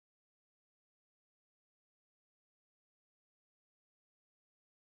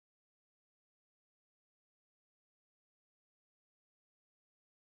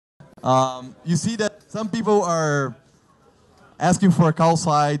You see that some people are asking for call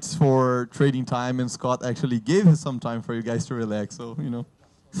sites for trading time, and Scott actually gave us some time for you guys to relax. So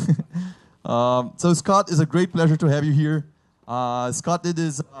so Scott, it's a great pleasure to have you here. Scott did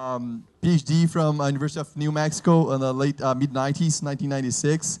his PhD from University of New Mexico in the late mid-90s,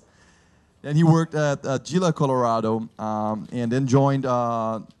 1996. Then he worked at Gila, Colorado, and then joined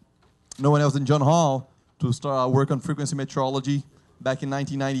no one else than John Hall to start work on frequency metrology back in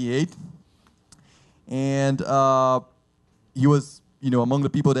 1998. And he was, among the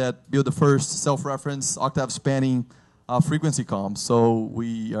people that built the first self-reference octave spanning frequency comms. So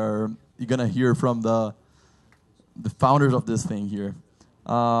you're gonna hear from the founders of this thing here.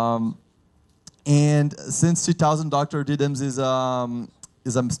 And since 2000, Dr. Diddams is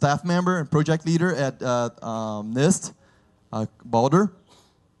a staff member and project leader at NIST, Boulder.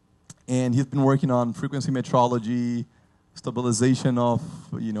 And he's been working on frequency metrology, stabilization of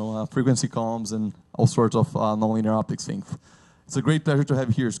frequency comms, and all sorts of nonlinear optics things. It's a great pleasure to have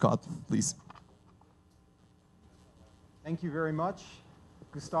you here, Scott. Please. Thank you very much,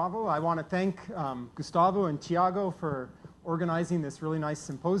 Gustavo. I want to thank Gustavo and Tiago for organizing this really nice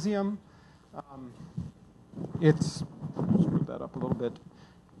symposium. Let's move that up a little bit.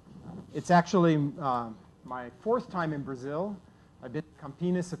 It's actually my fourth time in Brazil. I've been to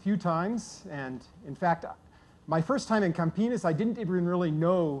Campinas a few times, and in fact, my first time in Campinas, I didn't even really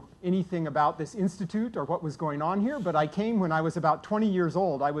know anything about this institute or what was going on here, but I came when I was about 20 years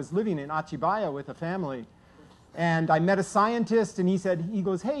old. I was living in Atibaia with a family, and I met a scientist, and he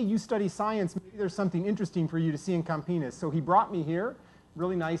goes, hey, you study science, maybe there's something interesting for you to see in Campinas. So he brought me here,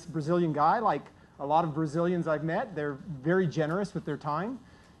 really nice Brazilian guy, like a lot of Brazilians I've met. They're very generous with their time.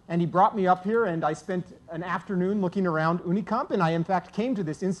 And he brought me up here, and I spent an afternoon looking around Unicamp, and I, in fact, came to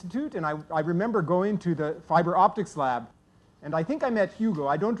this institute, and I remember going to the fiber optics lab. And I think I met Hugo.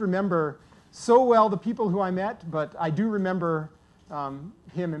 I don't remember so well the people who I met, but I do remember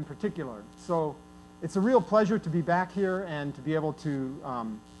him in particular. So it's a real pleasure to be back here and to be able to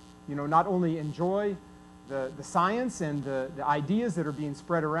not only enjoy the science and the ideas that are being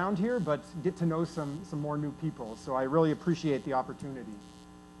spread around here, but get to know some more new people. So I really appreciate the opportunity.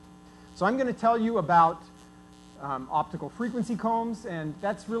 So I'm going to tell you about optical frequency combs, and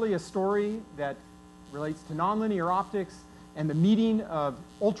that's really a story that relates to nonlinear optics and the meeting of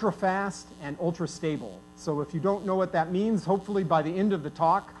ultra-fast and ultra-stable. So if you don't know what that means, hopefully by the end of the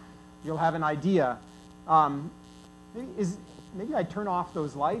talk, you'll have an idea. Maybe I turn off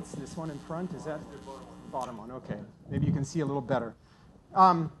those lights. This one in front, is that the bottom one? Okay, maybe you can see a little better.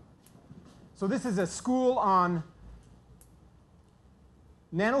 So this is a school on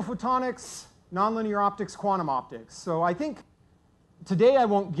nanophotonics, nonlinear optics, quantum optics. So I think today I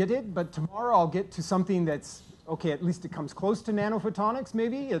won't get it, but tomorrow I'll get to something that's, okay, at least it comes close to nanophotonics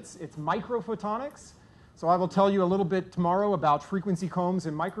maybe. It's microphotonics. So I will tell you a little bit tomorrow about frequency combs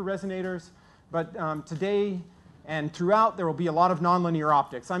and microresonators. But today and throughout there will be a lot of nonlinear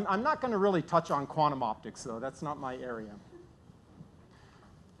optics. I'm not going to really touch on quantum optics though. That's not my area.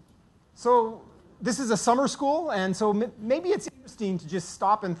 So this is a summer school, and so maybe it's interesting to just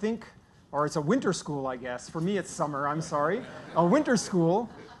stop and think, or it's a winter school, I guess. For me, it's summer, I'm sorry. A winter school,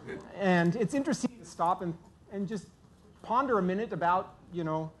 and it's interesting to stop and just ponder a minute about,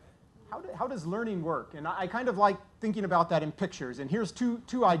 how does learning work? And I kind of like thinking about that in pictures, and here's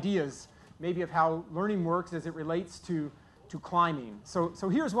two ideas maybe of how learning works as it relates to climbing. So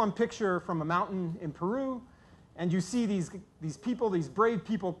here's one picture from a mountain in Peru, and you see these people, these brave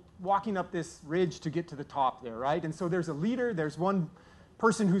people, walking up this ridge to get to the top there, right? And so there's a leader, there's one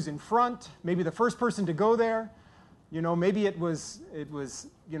person who's in front, maybe the first person to go there. Maybe it was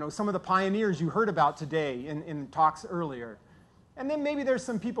some of the pioneers you heard about today in talks earlier. And then maybe there's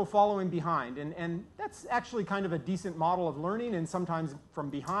some people following behind. And that's actually kind of a decent model of learning. And sometimes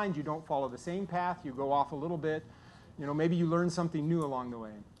from behind, you don't follow the same path. You go off a little bit. Maybe you learn something new along the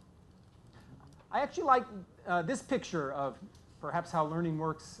way. I actually like this picture of perhaps how learning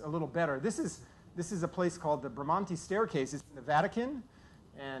works a little better. This is a place called the Bramante Staircase. It's in the Vatican,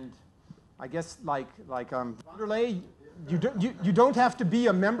 and I guess like Wanderlei, you don't have to be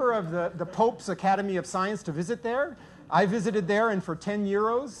a member of the Pope's Academy of Science to visit there. I visited there, and for 10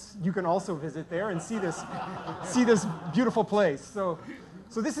 euros, you can also visit there and see this beautiful place. So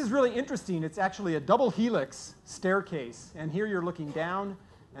this is really interesting. It's actually a double helix staircase, and here you're looking down,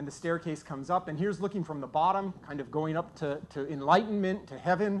 and the staircase comes up, and here's looking from the bottom, kind of going up to enlightenment, to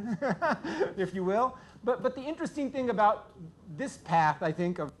heaven, if you will. But the interesting thing about this path, I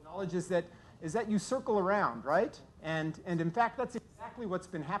think, of knowledge is that you circle around, right? And in fact, that's exactly what's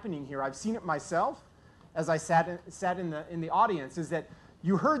been happening here. I've seen it myself as I sat in the audience, is that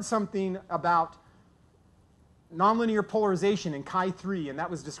you heard something about nonlinear polarization in Chi-3, and that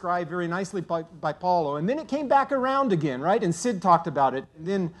was described very nicely by Paulo. And then it came back around again, right? And Sid talked about it.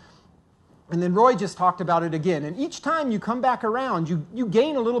 And then Roy just talked about it again. And each time you come back around, you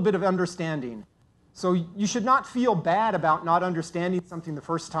gain a little bit of understanding. So you should not feel bad about not understanding something the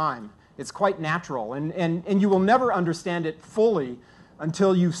first time. It's quite natural. And you will never understand it fully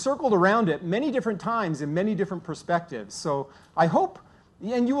until you've circled around it many different times in many different perspectives. So I hope,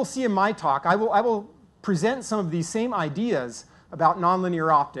 and you will see in my talk, I will present some of these same ideas about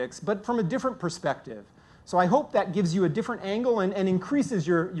nonlinear optics, but from a different perspective. So I hope that gives you a different angle and increases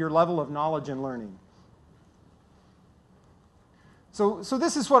your level of knowledge and learning. So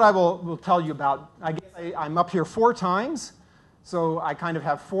this is what I will tell you about. I guess I'm up here 4 times, so I kind of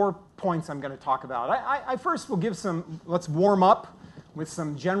have 4 points I'm going to talk about. I first will give let's warm up with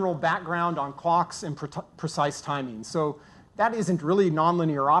some general background on clocks and precise timing. So that isn't really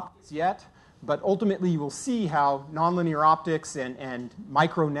nonlinear optics yet, but ultimately you will see how nonlinear optics and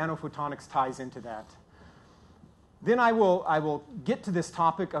micro nanophotonics ties into that. Then I will get to this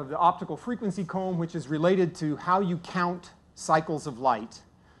topic of the optical frequency comb, which is related to how you count cycles of light,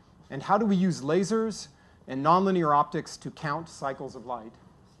 and how do we use lasers and nonlinear optics to count cycles of light.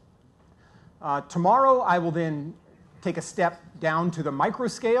 Tomorrow I will then take a step down to the micro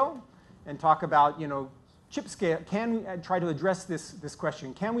scale and talk about, chip scale. Can we try to address this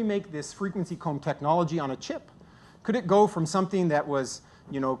question? Can we make this frequency comb technology on a chip? Could it go from something that was,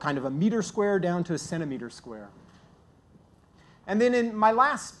 kind of a meter square down to a centimeter square? And then in my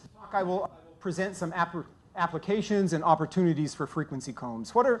last talk, I will present some applications and opportunities for frequency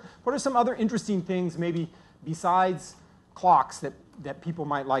combs. What are some other interesting things, maybe besides clocks, that people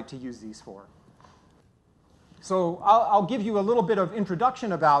might like to use these for? So I'll give you a little bit of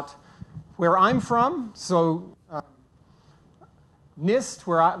introduction about where I'm from. So NIST,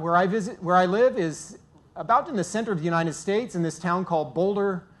 where I live, is about in the center of the United States in this town called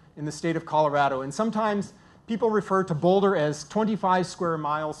Boulder in the state of Colorado. And sometimes people refer to Boulder as 25 square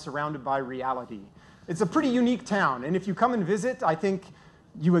miles surrounded by reality. It's a pretty unique town. And if you come and visit, I think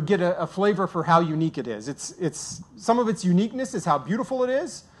you would get a flavor for how unique it is. Some of its uniqueness is how beautiful it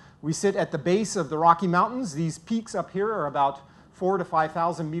is. We sit at the base of the Rocky Mountains. These peaks up here are about 4,000 to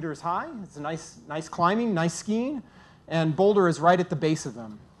 5,000 meters high. It's a nice climbing, nice skiing. And Boulder is right at the base of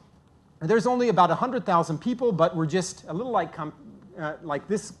them. And there's only about 100,000 people, but we're just a little like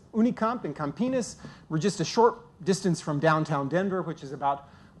this Unicamp in Campinas. We're just a short distance from downtown Denver, which is about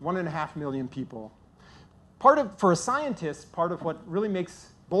 1.5 million people. For a scientist, part of what really makes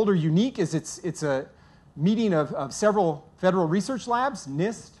Boulder unique is it's a meeting of several federal research labs,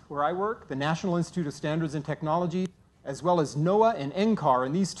 NIST, where I work, the National Institute of Standards and Technology, as well as NOAA and NCAR,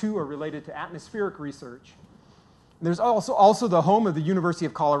 and these two are related to atmospheric research. There's also the home of the University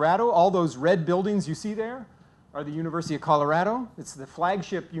of Colorado. All those red buildings you see there are the University of Colorado. It's the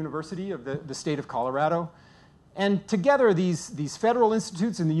flagship university of the state of Colorado. And together, these federal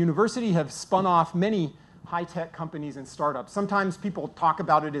institutes and the university have spun off many high-tech companies and startups. Sometimes people talk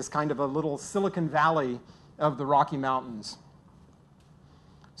about it as kind of a little Silicon Valley of the Rocky Mountains.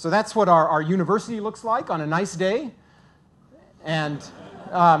 So that's what our university looks like on a nice day. And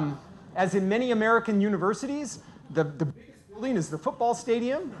as in many American universities, the biggest building is the football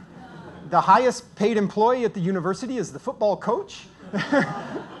stadium. The highest paid employee at the university is the football coach,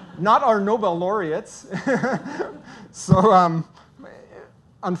 not our Nobel laureates. So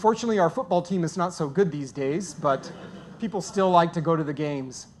unfortunately, our football team is not so good these days, but people still like to go to the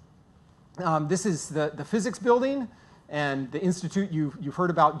games. This is the physics building, and the institute you've heard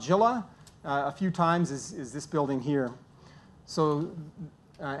about, GILA, a few times is this building here. So,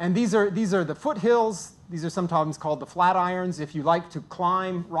 and these are the foothills. These are sometimes called the Flatirons. If you like to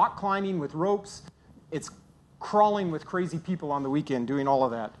climb, rock climbing with ropes, it's crawling with crazy people on the weekend doing all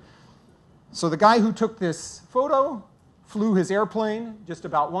of that. So the guy who took this photo flew his airplane just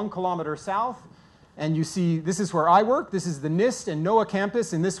about 1 kilometer south. And you see, this is where I work. This is the NIST and NOAA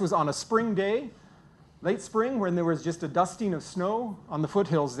campus. And this was on a spring day, late spring, when there was just a dusting of snow on the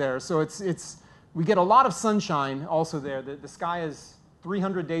foothills there. So we get a lot of sunshine also there. The sky is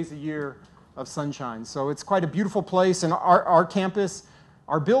 300 days a year of sunshine. So it's quite a beautiful place. And our campus,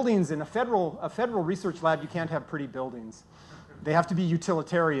 our buildings, in a federal research lab, you can't have pretty buildings. They have to be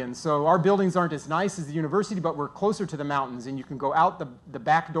utilitarian. So our buildings aren't as nice as the university, but we're closer to the mountains. And you can go out the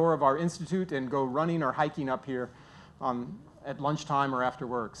back door of our institute and go running or hiking up here at lunchtime or after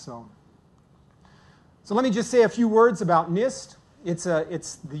work. So let me just say a few words about NIST. It's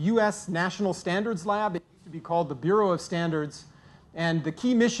the U.S. National Standards Lab. It used to be called the Bureau of Standards. And the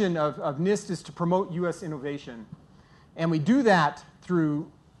key mission of NIST is to promote U.S. innovation. And we do that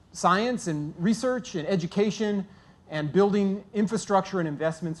through science and research and education and building infrastructure and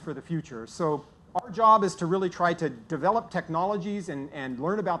investments for the future. So our job is to really try to develop technologies and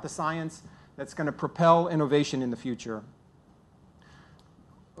learn about the science that's going to propel innovation in the future.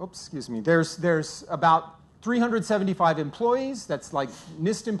 Oops, excuse me. There's about 375 employees. That's like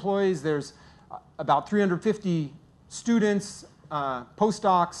NIST employees. There's about 350 students,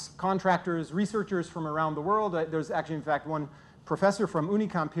 postdocs, contractors, researchers from around the world. There's actually, in fact, one professor from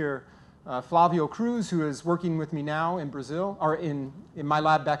Unicamp here, Flavio Cruz, who is working with me now in Brazil, or in my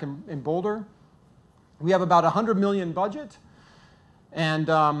lab back in Boulder. We have about $100 million budget, and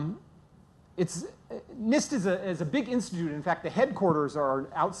NIST is a big institute. In fact, the headquarters are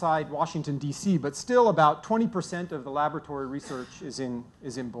outside Washington, D.C., but still about 20% of the laboratory research is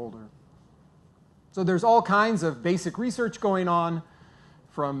in Boulder. So there's all kinds of basic research going on,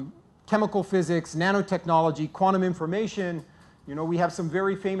 from chemical physics, nanotechnology, quantum information. You know, we have some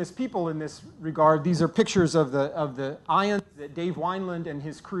very famous people in this regard. These are pictures of the ions that Dave Wineland and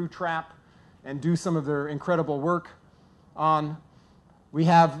his crew trap and do some of their incredible work on. We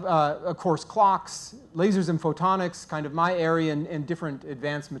have, of course, clocks, lasers and photonics, kind of my area, and different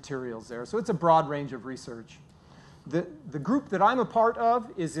advanced materials there. So it's a broad range of research. The group that I'm a part of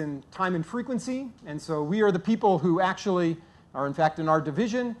is in time and frequency, and so we are the people who actually are, in fact, in our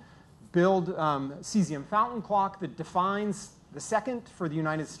division, build cesium fountain clock that defines the second for the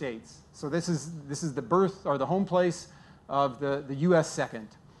United States. So this is the birth or the home place of the US second.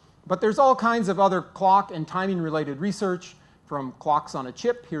 But there's all kinds of other clock and timing related research, from clocks on a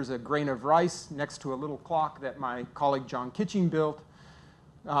chip. Here's a grain of rice next to a little clock that my colleague John Kitching built.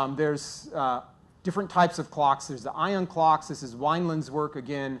 There's different types of clocks. There's the ion clocks. This is Wineland's work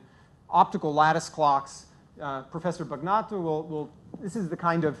again. Optical lattice clocks. Professor Bagnato this is the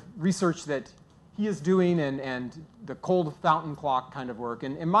kind of research that he is doing, and the cold fountain clock kind of work.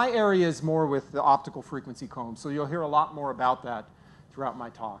 And my area is more with the optical frequency comb, so you'll hear a lot more about that throughout my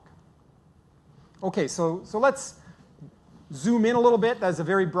talk. Okay, so let's zoom in a little bit. That's a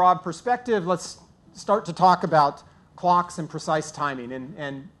very broad perspective. Let's start to talk about clocks and precise timing.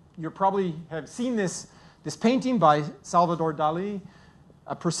 And you probably have seen this painting by Salvador Dali,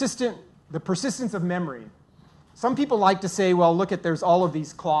 the persistence of memory. Some people like to say, well, look at, there's all of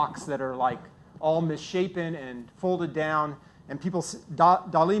these clocks that are like all misshapen and folded down. And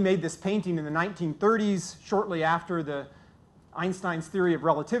Dali made this painting in the 1930s, shortly after Einstein's theory of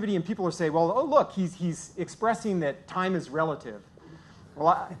relativity, and people are saying, well, oh, look, he's expressing that time is relative.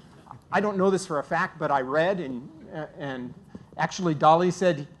 Well, I don't know this for a fact, but I read, and actually Dali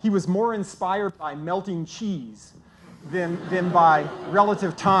said he was more inspired by melting cheese than by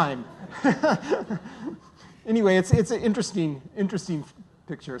relative time. Anyway, it's an interesting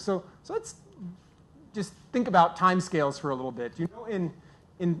picture. So let's just think about timescales for a little bit. You know,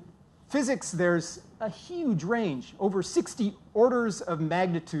 in physics, there's a huge range, over 60 orders of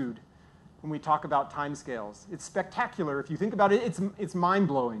magnitude when we talk about timescales. It's spectacular. If you think about it, it's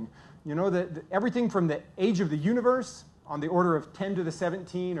mind-blowing. You know, everything from the age of the universe on the order of 10 to the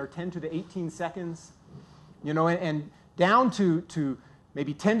 17 or 10 to the 18 seconds, you know, and down to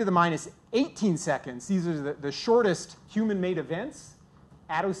maybe 10 to the minus 18 seconds. These are the shortest human-made events,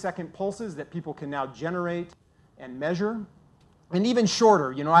 attosecond pulses that people can now generate and measure. And even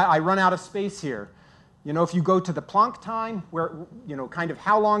shorter, you know, I run out of space here. You know, if you go to the Planck time, where, you know, kind of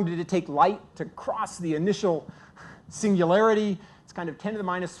how long did it take light to cross the initial singularity, it's kind of 10 to the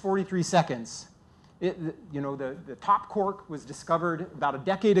minus 43 seconds. You know, the top quark was discovered about a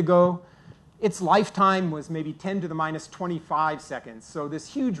decade ago. Its lifetime was maybe 10 to the minus 25 seconds. So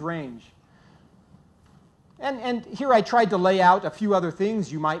this huge range. And here I tried to lay out a few other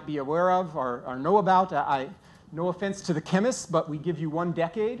things you might be aware of or know about. No offense to the chemists, but we give you 1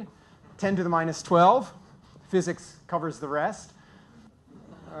 decade, 10 to the minus 12. Physics covers the rest.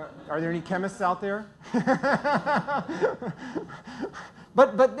 Are there any chemists out there?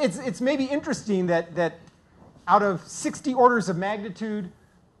 But it's maybe interesting that out of 60 orders of magnitude,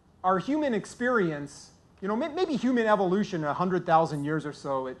 our human experience, you know, maybe human evolution, 100,000 years or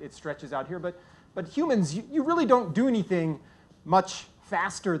so, it stretches out here, but humans, you really don't do anything much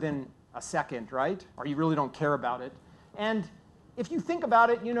faster than a second, right? Or you really don't care about it. And if you think about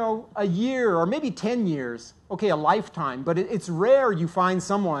it, you know, a year or maybe 10 years, okay, a lifetime, but it's rare you find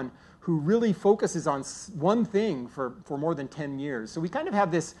someone who really focuses on one thing for more than 10 years. So we kind of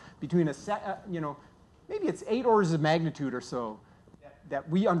have this between you know, maybe it's 8 orders of magnitude or so that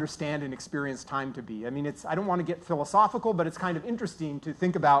we understand and experience time to be. I mean, I don't want to get philosophical, but it's kind of interesting to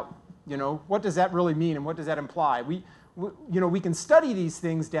think about, you know, what does that really mean and what does that imply? You know, we can study these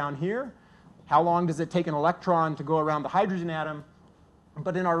things down here. How long does it take an electron to go around the hydrogen atom?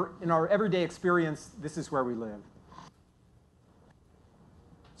 But in our everyday experience, this is where we live.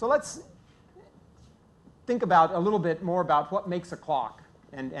 So let's think about a little bit more about what makes a clock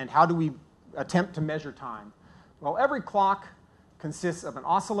and how do we attempt to measure time. Well, every clock consists of an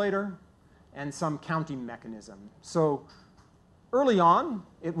oscillator and some counting mechanism. So early on,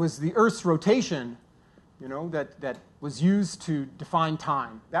 it was the Earth's rotation, that was used to define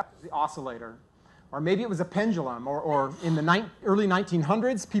time. That was the oscillator. Or maybe it was a pendulum, or in the early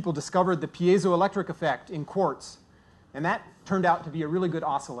 1900s, people discovered the piezoelectric effect in quartz. And that turned out to be a really good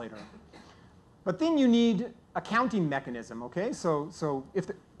oscillator. But then you need a counting mechanism, okay? So if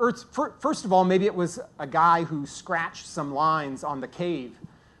the Earth's, first of all, maybe it was a guy who scratched some lines on the cave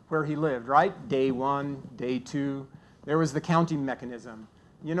where he lived, right? Day 1, day 2. There was the counting mechanism.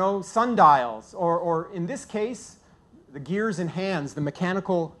 Sundials, or in this case, the gears and hands, the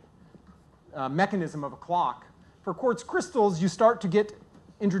mechanical mechanism of a clock. For quartz crystals, you start to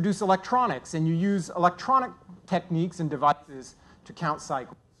introduce electronics, and you use electronic techniques and devices to count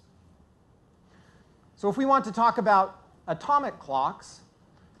cycles. So if we want to talk about atomic clocks,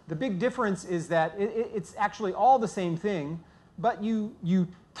 the big difference is that it's actually all the same thing, but you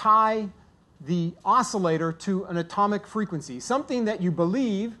tie the oscillator to an atomic frequency. Something that you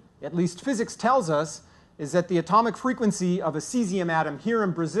believe, at least physics tells us, is that the atomic frequency of a cesium atom here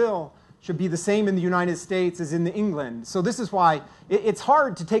in Brazil should be the same in the United States as in England. So this is why it's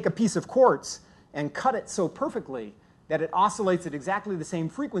hard to take a piece of quartz and cut it so perfectly that it oscillates at exactly the same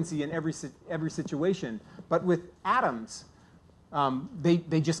frequency in every situation. But with atoms,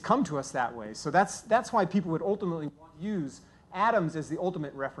 they just come to us that way. So that's why people would ultimately want to use atoms as the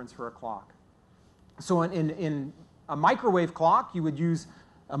ultimate reference for a clock. So in a microwave clock, you would use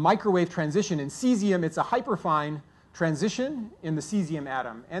a microwave transition. In cesium, it's a hyperfine transition in the cesium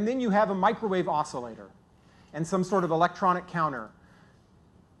atom. And then you have a microwave oscillator and some sort of electronic counter.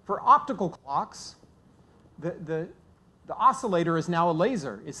 For optical clocks, the oscillator is now a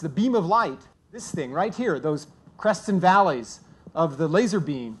laser. It's the beam of light. This thing right here, those crests and valleys of the laser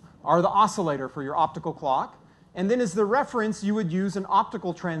beam are the oscillator for your optical clock. And then as the reference, you would use an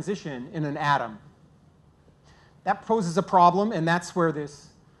optical transition in an atom. That poses a problem, and that's where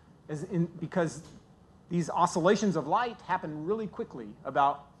because these oscillations of light happen really quickly,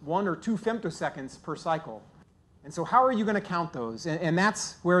 about 1 or 2 femtoseconds per cycle. And so how are you going to count those? And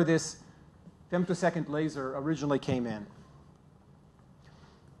that's where this femtosecond laser originally came in.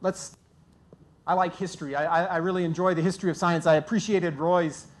 I like history. I really enjoy the history of science. I appreciated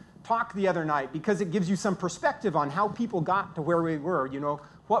Roy's talk the other night because it gives you some perspective on how people got to where we were.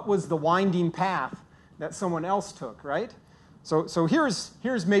 What was the winding path that someone else took, right? So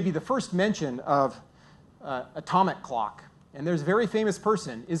here's maybe the first mention of atomic clock. And there's a very famous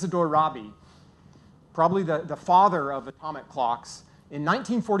person, Isidore Rabi, probably the father of atomic clocks. In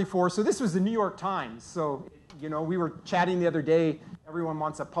 1944, so this was the New York Times. So, we were chatting the other day. Everyone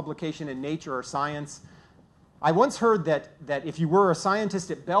wants a publication in Nature or Science. I once heard that if you were a scientist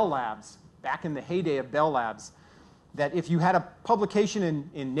at Bell Labs, back in the heyday of Bell Labs, that if you had a publication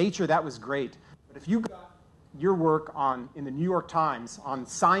in Nature, that was great. But if you got your work in the New York Times on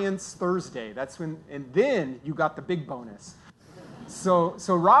Science Thursday, and then you got the big bonus. So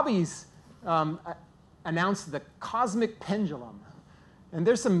Rabi's announced the cosmic pendulum. And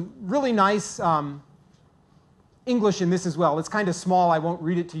there's some really nice English in this as well. It's kind of small. I won't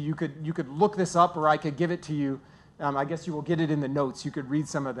read it to you. You could look this up, or I could give it to you. I guess you will get it in the notes. You could read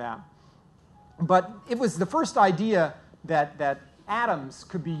some of that. But it was the first idea that atoms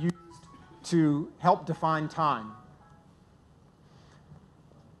could be used to help define time.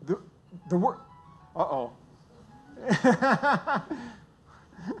 The word. Uh-oh.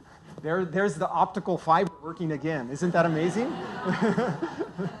 There's the optical fiber working again. Isn't that amazing?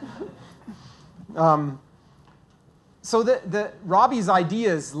 So Rabi's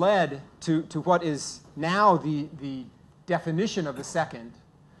ideas led to what is now the definition of the second,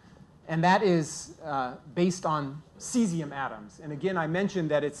 and that is based on cesium atoms. And again, I mentioned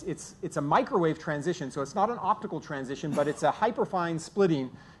that it's a microwave transition, so it's not an optical transition, but it's a hyperfine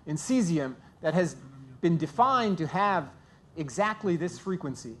splitting in cesium that has been defined to have exactly this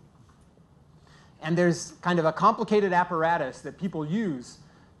frequency. And there's kind of a complicated apparatus that people use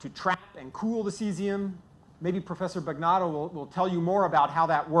to trap and cool the cesium. Maybe Professor Bagnato will tell you more about how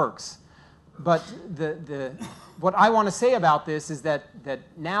that works. But what I want to say about this is that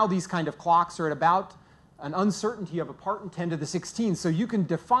now these kind of clocks are at about an uncertainty of a part in 10 to the 16. So you can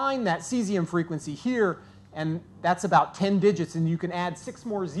define that cesium frequency here, and that's about 10 digits, and you can add 6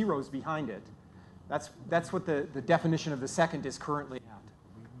 more zeros behind it. That's what the definition of the second is currently at.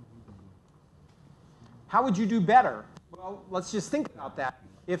 How would you do better? Well, let's just think about that.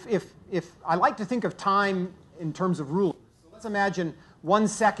 If I like to think of time in terms of rulers, so let's imagine 1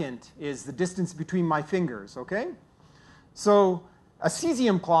 second is the distance between my fingers, okay? So a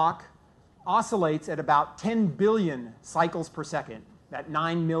cesium clock oscillates at about 10 billion cycles per second. That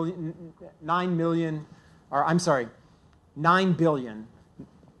 9 billion,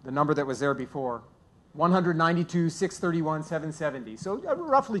 the number that was there before. 192, 631, 770. So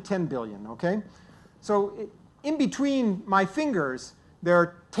roughly 10 billion, okay? So in between my fingers, there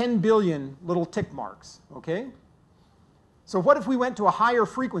are 10 billion little tick marks, okay? So what if we went to a higher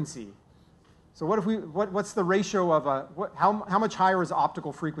frequency? So what's the ratio of how much higher is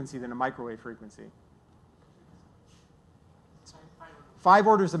optical frequency than a microwave frequency? 5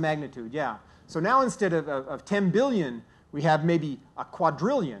 orders of magnitude, yeah. So now instead of 10 billion, we have maybe a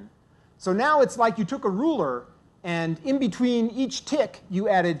quadrillion. So now it's like you took a ruler, and in between each tick, you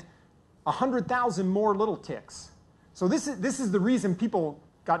added 100,000 more little ticks. So this is the reason people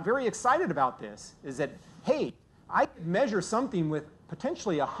got very excited about this, is that, hey, I could measure something with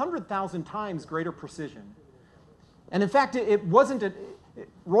potentially 100,000 times greater precision. And in fact, it wasn't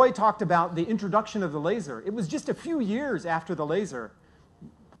Roy talked about the introduction of the laser. It was just a few years after the laser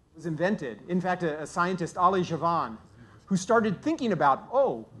was invented. In fact, a scientist, Ali Javan, who started thinking about,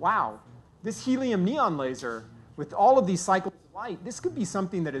 oh, wow, this helium neon laser with all of these cycles of light, this could be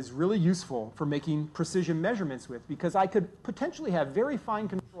something that is really useful for making precision measurements with, because I could potentially have very fine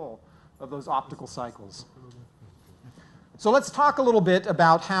control of those optical cycles. So let's talk a little bit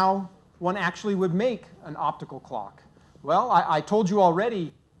about how one actually would make an optical clock. Well, I told you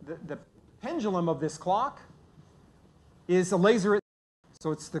already the pendulum of this clock is a laser.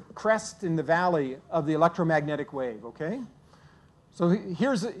 So it's the crest in the valley of the electromagnetic wave, okay? So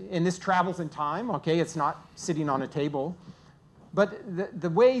and this travels in time, okay? It's not sitting on a table. But the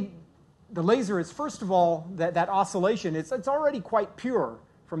way the laser is, first of all, that oscillation, it's already quite pure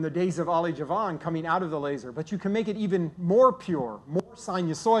from the days of Ali Javan coming out of the laser. But you can make it even more pure, more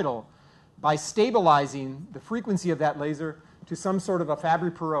sinusoidal, by stabilizing the frequency of that laser to some sort of a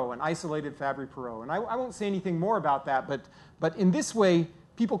Fabry-Perot, an isolated Fabry-Perot. And I won't say anything more about that, but in this way,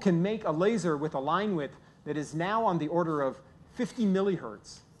 people can make a laser with a line width that is now on the order of 50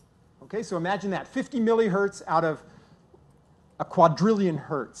 millihertz. Okay, so imagine that, 50 millihertz out of a quadrillion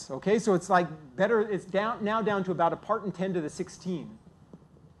hertz. Okay, so it's like better, it's now down to about a part in 10 to the 16.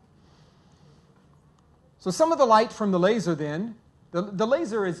 So some of the light from the laser then, the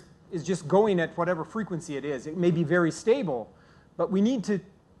laser is just going at whatever frequency it is. It may be very stable, but we need to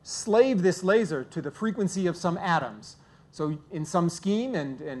slave this laser to the frequency of some atoms. So in some scheme,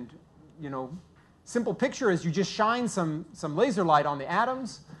 and you know, simple picture is you just shine some laser light on the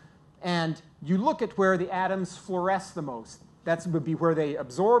atoms, and you look at where the atoms fluoresce the most. That would be where they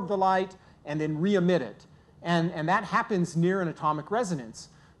absorb the light and then re-emit it. And that happens near an atomic resonance.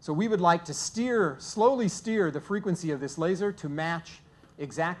 So we would like to slowly steer the frequency of this laser to match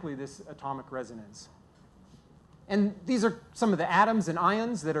exactly this atomic resonance. And these are some of the atoms and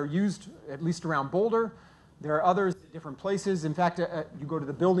ions that are used, at least around Boulder. There are others at different places. In fact, you go to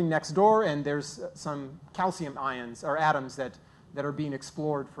the building next door, and there's some calcium ions, or atoms, that are being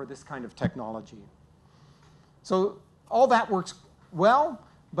explored for this kind of technology. So all that works well,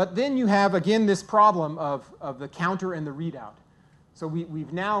 but then you have, again, this problem of the counter and the readout. So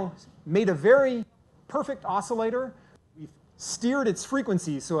we've now made a very perfect oscillator. We've steered its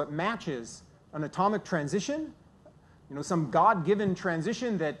frequency so it matches an atomic transition, you know, some God-given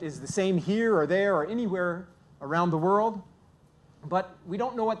transition that is the same here or there or anywhere around the world. But we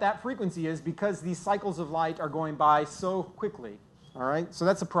don't know what that frequency is because these cycles of light are going by so quickly. All right? So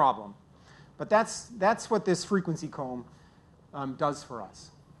that's a problem. But that's what this frequency comb does for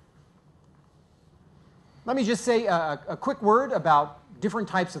us. Let me just say a quick word about different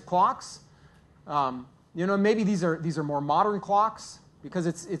types of clocks. You know, maybe these are more modern clocks, because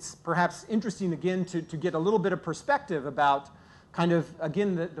it's perhaps interesting, again, to get a little bit of perspective about kind of,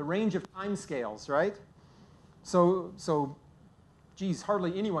 again, the range of time scales, right? So geez,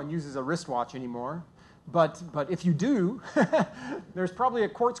 hardly anyone uses a wristwatch anymore. But if you do, there's probably a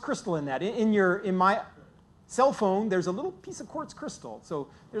quartz crystal in that. In my cell phone, there's a little piece of quartz crystal. So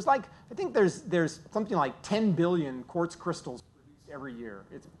there's like, I think there's something like 10 billion quartz crystals produced every year.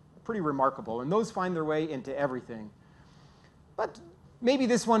 It's pretty remarkable. And those find their way into everything. But maybe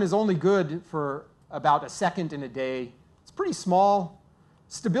this one is only good for about a second in a day. It's pretty small.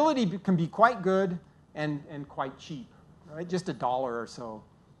 Stability can be quite good and quite cheap, right? Just $1 or so.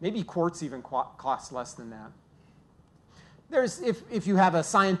 Maybe quartz even costs less than that. If you have a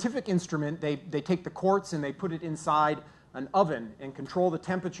scientific instrument, they take the quartz and they put it inside an oven and control the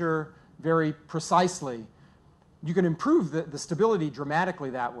temperature very precisely. you can improve the stability dramatically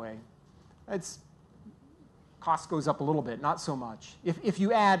that way. Cost goes up a little bit, not so much. If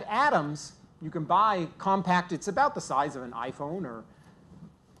you add atoms, you can buy compact, it's about the size of an iPhone or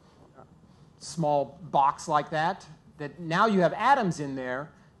a small box like that now you have atoms in there,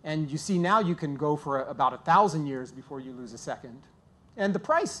 and you see now you can go for about 1,000 years before you lose a second. And the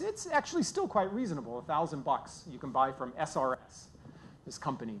price, it's actually still quite reasonable, $1,000 you can buy from SRS, this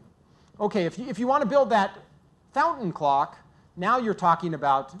company. Okay, if you want to build that fountain clock, now you're talking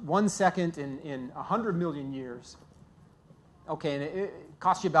about 1 second in 100 million years. Okay, and it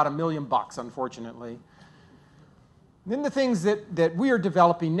costs you about $1 million, unfortunately. Then the things that we are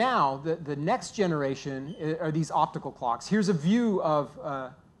developing now, the next generation, are these optical clocks. Here's a view of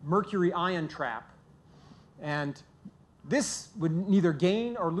a mercury ion trap. And this would neither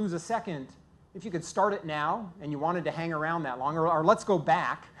gain or lose a second if you could start it now and you wanted to hang around that long. Or let's go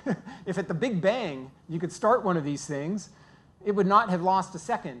back. If at the Big Bang you could start one of these things, it would not have lost a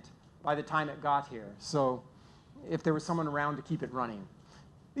second by the time it got here. So if there was someone around to keep it running.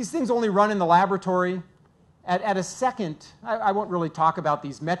 These things only run in the laboratory. At a second, I won't really talk about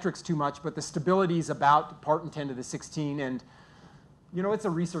these metrics too much, but the stability is about part in 10 to the 16, and you know, it's a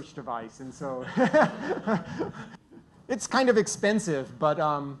research device, and so it's kind of expensive, but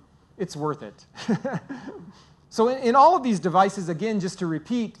it's worth it. So in all of these devices, again, just to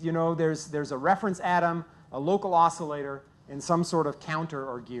repeat, you know, there's a reference atom, a local oscillator, and some sort of counter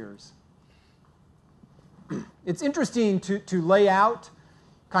or gears. It's interesting to lay out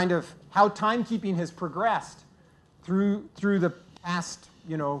kind of how timekeeping has progressed through the past,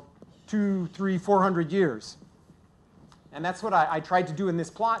 you know, 200, 300, 400 years. And that's what I tried to do in this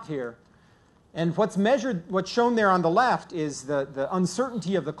plot here. And what's shown there on the left is the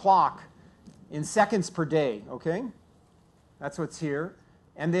uncertainty of the clock in seconds per day, okay? That's what's here.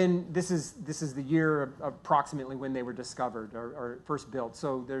 And then this is the year approximately when they were discovered or first built.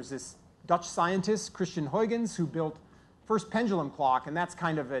 So there's this Dutch scientist, Christian Huygens, who built first pendulum clock, and that's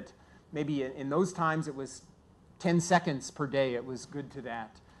kind of it. Maybe in those times it was 10 seconds per day. It was good to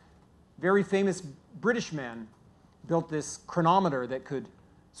that. Very famous British man built this chronometer that could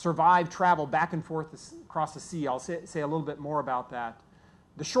survive travel back and forth across the sea. I'll say a little bit more about that.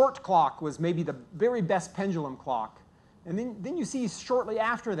 The short clock was maybe the very best pendulum clock. And then you see shortly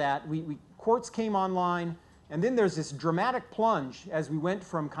after that, quartz came online, and then there's this dramatic plunge as we went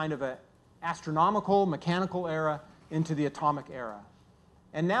from kind of an astronomical, mechanical era into the atomic era.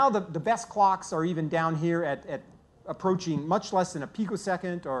 And now the best clocks are even down here at approaching much less than a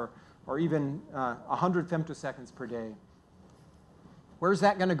picosecond or even 100 femtoseconds per day. Where's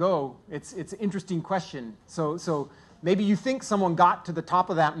that going to go? It's an interesting question. So maybe you think someone got to the top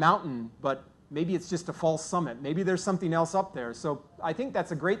of that mountain, but maybe it's just a false summit. Maybe there's something else up there. So I think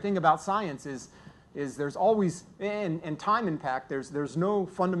that's a great thing about science is there's always, and time impact, there's no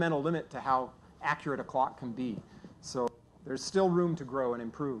fundamental limit to how accurate a clock can be. So there's still room to grow and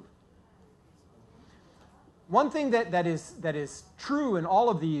improve. One thing that is true in all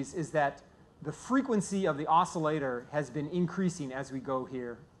of these is that the frequency of the oscillator has been increasing as we go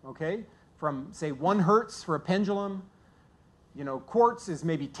here, okay? From, say, 1 hertz for a pendulum. You know, quartz is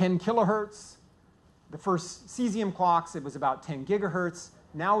maybe 10 kilohertz. The first cesium clocks, it was about 10 gigahertz.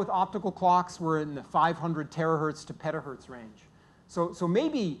 Now with optical clocks, we're in the 500 terahertz to petahertz range. So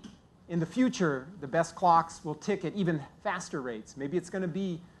maybe in the future, the best clocks will tick at even faster rates. Maybe it's going to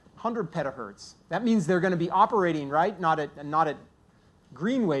be 100 petahertz. That means they're going to be operating, right, not at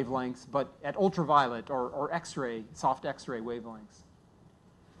green wavelengths, but at ultraviolet or X-ray, soft X-ray wavelengths.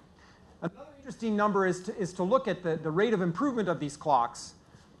 Another interesting number is to look at the rate of improvement of these clocks.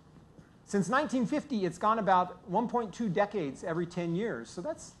 Since 1950, it's gone about 1.2 decades every 10 years. So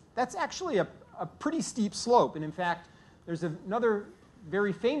that's actually a pretty steep slope. And in fact, there's another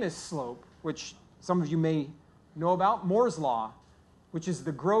very famous slope, which some of you may know about, Moore's Law, which is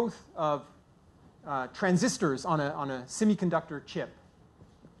the growth of transistors on a semiconductor chip.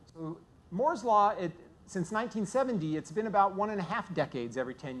 So Moore's Law, since 1970, it's been about 1.5 decades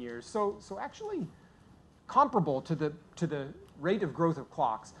every 10 years. So actually comparable to the rate of growth of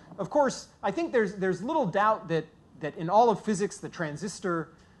clocks. Of course, I think there's little doubt that in all of physics, the transistor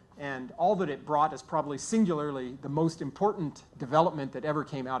and all that it brought is probably singularly the most important development that ever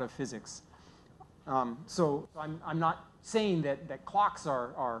came out of physics. So I'm not saying that clocks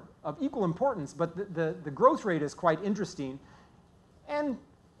are of equal importance, but the growth rate is quite interesting. And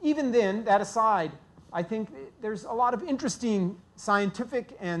even then, that aside, I think there's a lot of interesting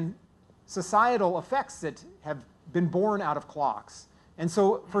scientific and societal effects that have been born out of clocks. And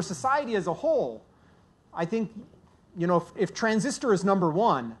so for society as a whole, I think, you know, if transistor is number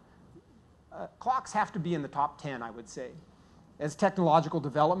one, clocks have to be in the top 10, I would say, as technological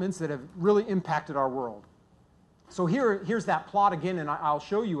developments that have really impacted our world. So here's that plot again, and I'll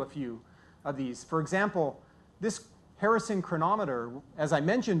show you a few of these. For example, this Harrison chronometer, as I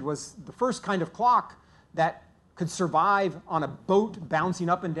mentioned, was the first kind of clock that could survive on a boat bouncing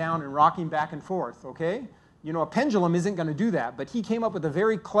up and down and rocking back and forth, okay? You know, a pendulum isn't going to do that, but he came up with a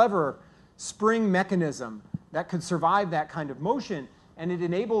very clever spring mechanism that could survive that kind of motion, and it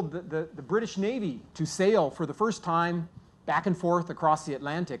enabled the British Navy to sail for the first time back and forth across the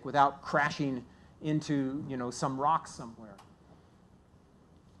Atlantic without crashing into, you know, some rocks somewhere.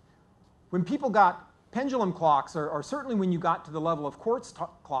 When people got pendulum clocks, or certainly when you got to the level of quartz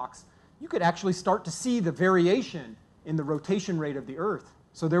clocks, you could actually start to see the variation in the rotation rate of the Earth.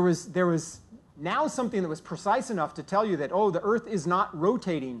 So there was now something that was precise enough to tell you that, oh, the Earth is not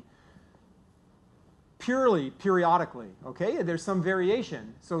rotating purely periodically, okay? There's some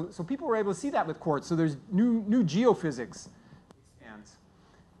variation. So people were able to see that with quartz. So there's new geophysics expands.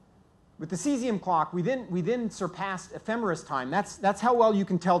 With the cesium clock, we then surpassed ephemeris time. That's how well you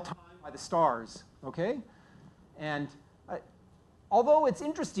can tell time by the stars, okay? And although it's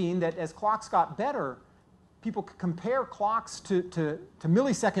interesting that as clocks got better, people could compare clocks to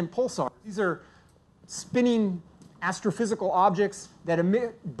millisecond pulsars. These are spinning astrophysical objects that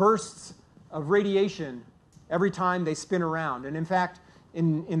emit bursts of radiation every time they spin around. And in fact,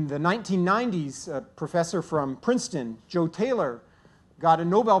 in the 1990s, a professor from Princeton, Joe Taylor, got a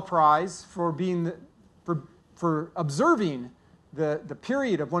Nobel Prize for for observing the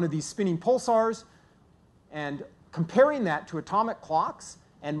period of one of these spinning pulsars and comparing that to atomic clocks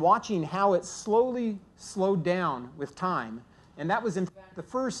and watching how it slowly slowed down with time. And that was, in fact, the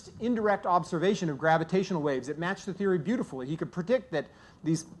first indirect observation of gravitational waves. It matched the theory beautifully. He could predict that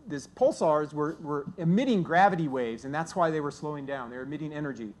these pulsars were emitting gravity waves, and that's why they were slowing down. They were emitting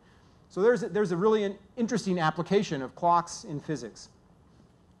energy. So there's a really interesting application of clocks in physics.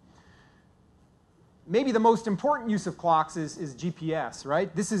 Maybe the most important use of clocks is GPS,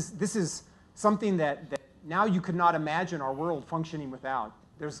 right? This is something that now you could not imagine our world functioning without.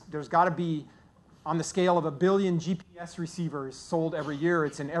 There's got to be, on the scale of 1 billion GPS receivers sold every year.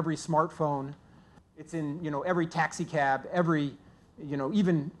 It's in every smartphone. It's in, you know, every taxi cab, every, you know,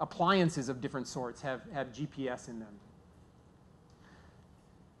 even appliances of different sorts have GPS in them.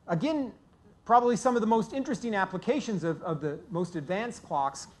 Again, probably some of the most interesting applications of the most advanced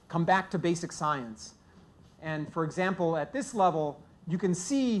clocks come back to basic science. And for example, at this level, you can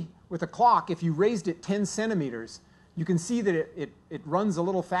see with a clock, if you raised it 10 centimeters, you can see that it runs a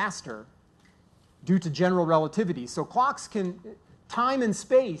little faster due to general relativity. So clocks can, time and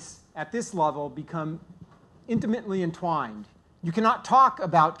space at this level become intimately entwined. You cannot talk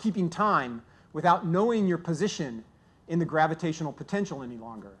about keeping time without knowing your position in the gravitational potential any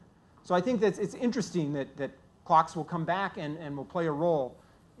longer. So I think that it's interesting that clocks will come back and will play a role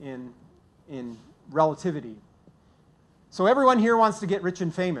in relativity. So everyone here wants to get rich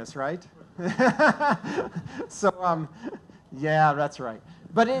and famous, right? So, yeah, that's right.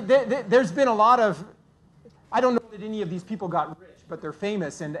 But there's been a lot of, I don't know that any of these people got rich, but they're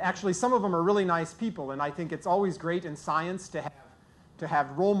famous. And actually, some of them are really nice people. And I think it's always great in science to have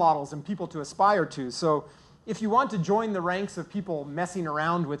role models and people to aspire to. So if you want to join the ranks of people messing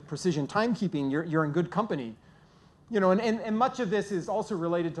around with precision timekeeping, you're in good company. You know, and much of this is also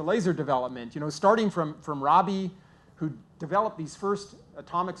related to laser development. You know, starting from Rabi, who developed these first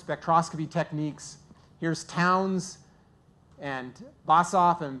atomic spectroscopy techniques. Here's Towns and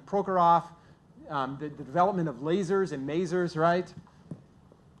Basov and Prokhorov, the development of lasers and masers, right?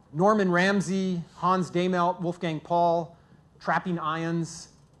 Norman Ramsey, Hans Damelt, Wolfgang Paul, trapping ions,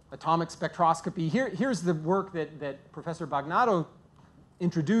 atomic spectroscopy. Here's the work that Professor Bagnato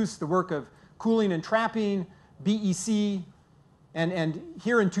introduced, the work of cooling and trapping, BEC, and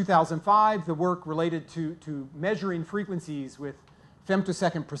here in 2005, the work related to measuring frequencies with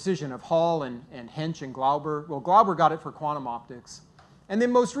femtosecond precision of Hall and Hench and Glauber. Well, Glauber got it for quantum optics. And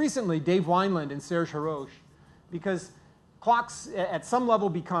then most recently, Dave Wineland and Serge Haroche, because clocks at some level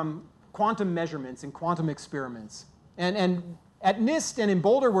become quantum measurements and quantum experiments. And at NIST and in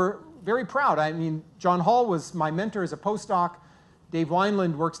Boulder, we're very proud. I mean, John Hall was my mentor as a postdoc. Dave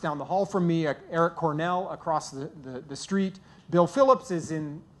Wineland works down the hall from me. Eric Cornell across the street. Bill Phillips is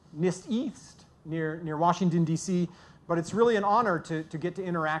in NIST East near Washington, D.C., but it's really an honor to get to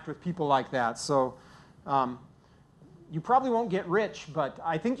interact with people like that. So you probably won't get rich, but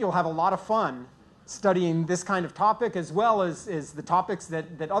I think you'll have a lot of fun studying this kind of topic as well as the topics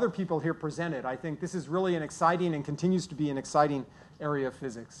that other people here presented. I think this is really an exciting and continues to be an exciting area of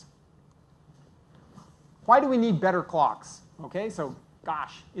physics. Why do we need better clocks? Okay, so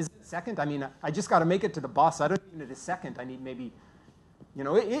gosh, is it a second? I mean, I just got to make it to the bus. I don't even need a second. I need maybe, you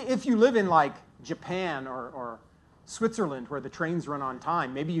know, if you live in like Japan or Switzerland where the trains run on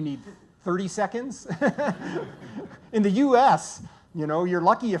time, maybe you need 30 seconds. In the US, you know, you're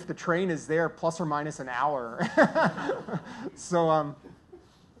lucky if the train is there plus or minus an hour. So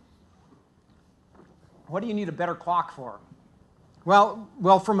what do you need a better clock for? Well,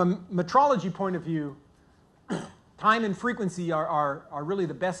 from a metrology point of view, time and frequency are really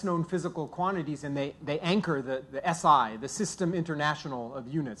the best known physical quantities, and they anchor the SI, the System International of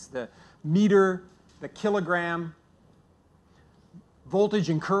units, the meter, the kilogram, voltage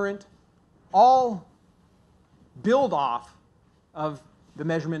and current, all build off of the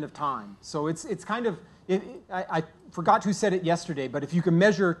measurement of time. So it's kind of, I forgot who said it yesterday, but if you can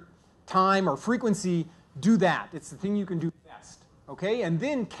measure time or frequency, do that. It's the thing you can do best, okay? And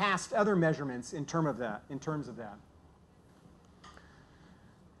then cast other measurements in terms of that.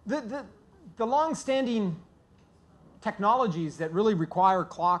 The long-standing technologies that really require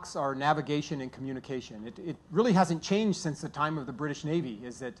clocks are navigation and communication. It really hasn't changed since the time of the British Navy,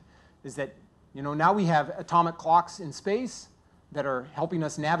 is that you know, now we have atomic clocks in space that are helping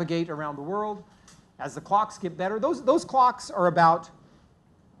us navigate around the world. As the clocks get better, those clocks are about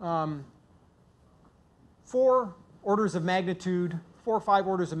 4 orders of magnitude, 4 or 5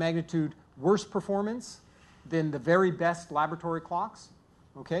 orders of magnitude worse performance than the very best laboratory clocks.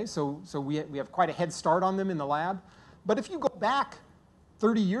 Okay, so we have quite a head start on them in the lab. But if you go back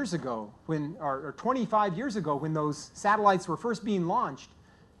 30 years ago, or 25 years ago, when those satellites were first being launched,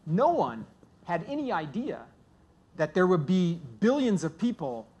 no one had any idea that there would be billions of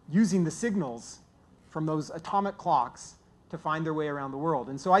people using the signals from those atomic clocks to find their way around the world.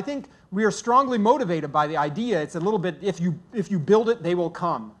 And so I think we are strongly motivated by the idea. It's a little bit, if you build it, they will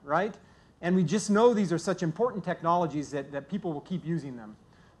come, right? And we just know these are such important technologies that people will keep using them.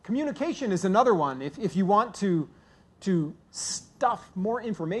 Communication is another one. If you want to stuff more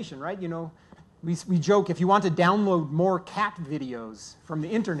information, right? You know, we joke, if you want to download more cat videos from the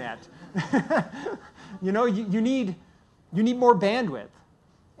internet, you know, you need more bandwidth.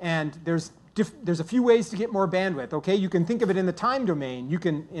 And there's a few ways to get more bandwidth, okay? You can think of it in the time domain. You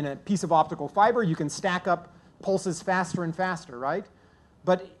can, in a piece of optical fiber, you can stack up pulses faster and faster, right?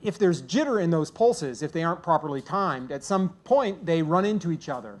 But if there's jitter in those pulses, if they aren't properly timed, at some point they run into each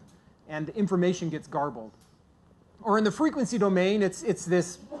other and the information gets garbled. Or in the frequency domain, it's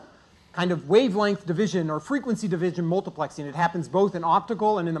this kind of wavelength division or frequency division multiplexing. It happens both in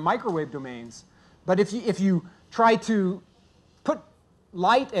optical and in the microwave domains. But if you try to put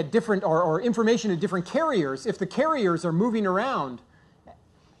light at different, or information at different carriers, if the carriers are moving around,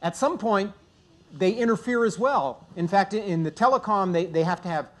 at some point they interfere as well. In fact, in the telecom, they have to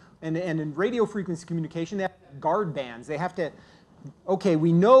have, and in radio frequency communication, they have to have guard bands. They have to, okay,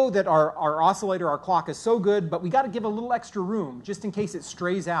 we know that our oscillator, our clock is so good, but we got to give a little extra room just in case it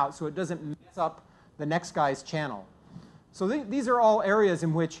strays out so it doesn't mess up the next guy's channel. So these are all areas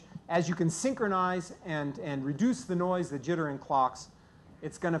in which, as you can synchronize and reduce the noise, the jitter in clocks,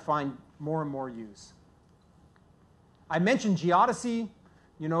 it's going to find more and more use. I mentioned geodesy,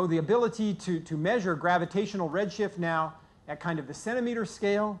 you know, the ability to measure gravitational redshift now at kind of the centimeter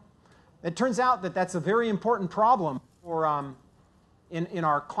scale. It turns out that that's a very important problem for, in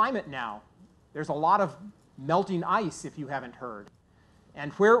our climate now. There's a lot of melting ice, if you haven't heard.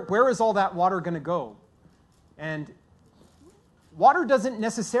 And where is all that water going to go? And water doesn't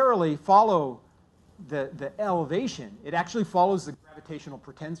necessarily follow the elevation. It actually follows the gravitational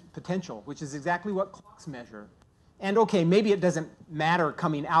potential, which is exactly what clocks measure. And okay, maybe it doesn't matter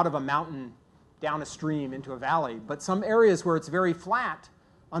coming out of a mountain down a stream into a valley, but some areas where it's very flat,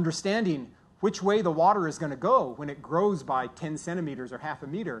 understanding which way the water is going to go when it grows by 10 centimeters or half a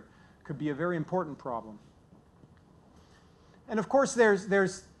meter could be a very important problem. And of course,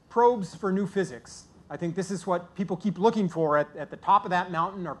 there's probes for new physics. I think this is what people keep looking for at the top of that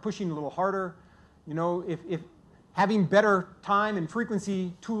mountain, or pushing a little harder. You know, if having better time and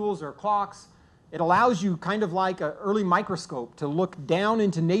frequency tools or clocks, it allows you, kind of like an early microscope, to look down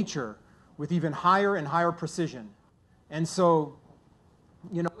into nature with even higher and higher precision. And so,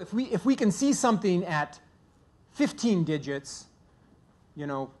 you know, if we can see something at 15 digits, you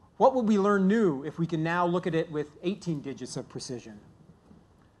know, what would we learn new if we can now look at it with 18 digits of precision?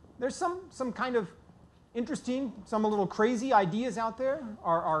 There's some kind of interesting, some a little crazy ideas out there.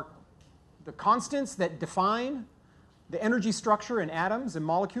 Are the constants that define the energy structure in atoms and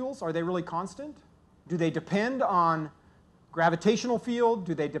molecules, are they really constant? Do they depend on gravitational field?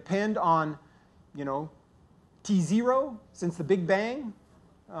 Do they depend on, you know, T0 since the Big Bang?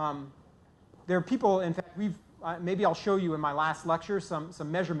 There are people, in fact, maybe I'll show you in my last lecture some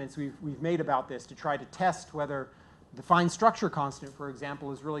measurements we've made about this to try to test whether the fine structure constant, for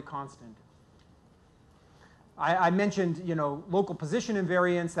example, is really constant. I mentioned, local position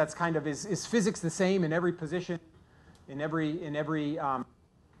invariance. That's kind of, is physics the same in every position, in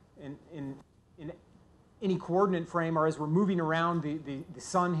any coordinate frame, or as we're moving around the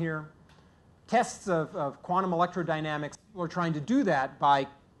sun here. Tests of quantum electrodynamics, people are trying to do that by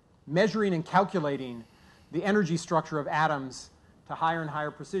measuring and calculating the energy structure of atoms to higher and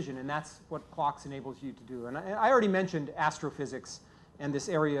higher precision, and that's what clocks enables you to do. And I already mentioned astrophysics and this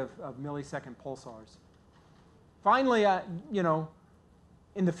area of millisecond pulsars. Finally,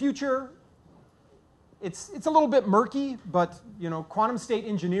 in the future, it's a little bit murky, but quantum state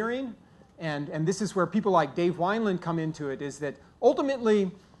engineering, and this is where people like Dave Wineland come into it, is that ultimately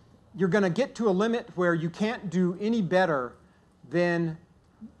you're going to get to a limit where you can't do any better than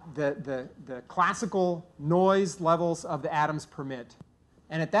the classical noise levels of the atoms permit.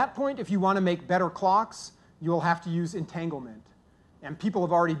 And at that point, if you want to make better clocks, you'll have to use entanglement. And people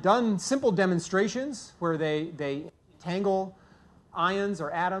have already done simple demonstrations where they entangle ions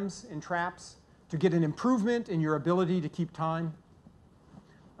or atoms in traps to get an improvement in your ability to keep time.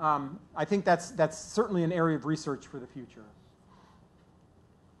 I think that's certainly an area of research for the future.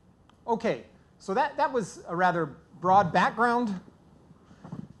 Okay, so that was a rather broad background.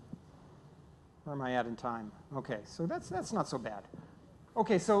 Where am I at in time? Okay, so that's not so bad.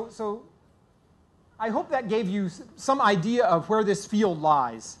 Okay, so I hope that gave you some idea of where this field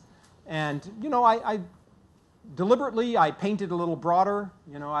lies. And, I deliberately, I painted a little broader.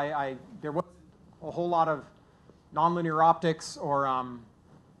 There wasn't a whole lot of nonlinear optics or,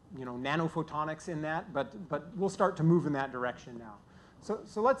 nanophotonics in that, but we'll start to move in that direction now.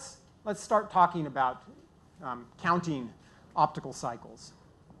 So let's start talking about counting optical cycles.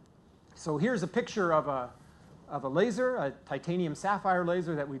 So here's a picture of a laser, a titanium sapphire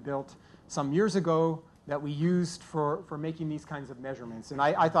laser that we built some years ago that we used for making these kinds of measurements. And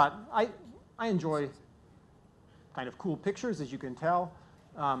I thought, I enjoy kind of cool pictures, as you can tell.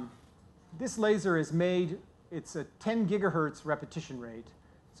 This laser is made, it's a 10 gigahertz repetition rate.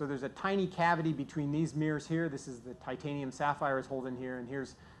 So there's a tiny cavity between these mirrors here. This is the titanium sapphire is holding here, and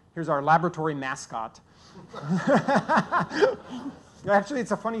here's our laboratory mascot. Actually,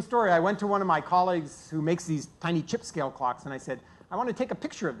 it's a funny story. I went to one of my colleagues who makes these tiny chip scale clocks, and I said, I want to take a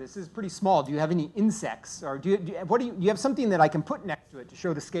picture of this. This is pretty small. Do you have any insects? Or do you have something that I can put next to it to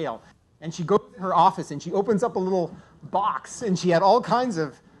show the scale? And she goes to her office, and she opens up a little box, and she had all kinds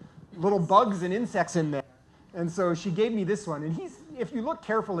of little bugs and insects in there. And so she gave me this one. And if you look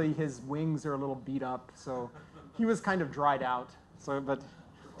carefully, his wings are a little beat up. So he was kind of dried out, but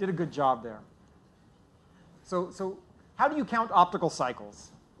did a good job there. So how do you count optical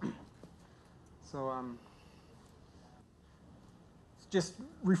cycles? So just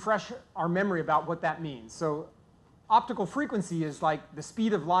refresh our memory about what that means. So optical frequency is like the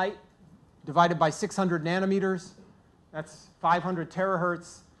speed of light divided by 600 nanometers. That's 500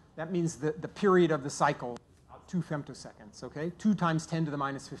 terahertz. That means the period of the cycle, about 2 femtoseconds, okay? 2 times 10 to the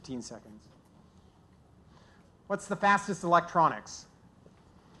minus 15 seconds. What's the fastest electronics?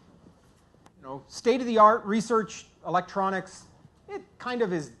 State-of-the-art research electronics, it kind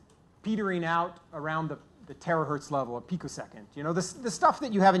of is petering out around the terahertz level, a picosecond. The stuff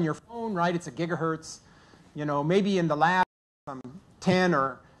that you have in your phone, right, it's a gigahertz. Maybe in the lab, some 10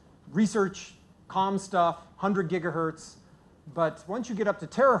 or research comm stuff, 100 gigahertz. But once you get up to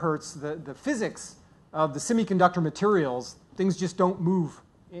terahertz, the physics of the semiconductor materials, things just don't move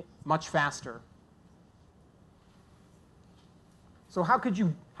much faster. So how could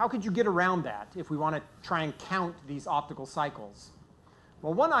you get around that if we want to try and count these optical cycles?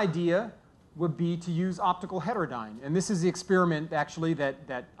 Well, one idea would be to use optical heterodyne. And this is the experiment, actually,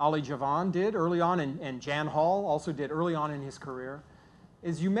 that Ali Javan did early on, and Jan Hall also did early on in his career,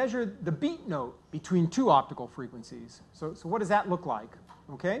 is you measure the beat note between 2 optical frequencies. So what does that look like?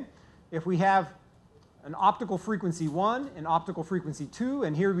 Okay? If we have an optical frequency 1 and optical frequency 2,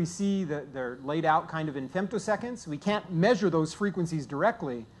 and here we see that they're laid out kind of in femtoseconds. We can't measure those frequencies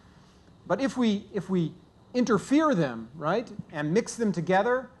directly. But if we interfere them, right, and mix them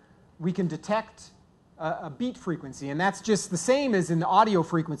together, we can detect a beat frequency. And that's just the same as in the audio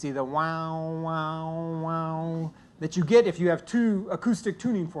frequency, the wow, wow, wow, that you get if you have 2 acoustic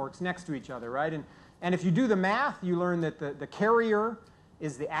tuning forks next to each other, right? And if you do the math, you learn that the carrier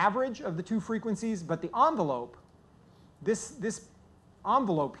is the average of the 2 frequencies, but the envelope, this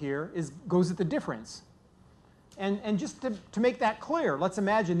envelope here goes at the difference. And just to make that clear, let's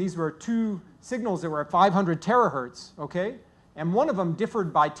imagine these were 2 signals that were at 500 terahertz, okay? And one of them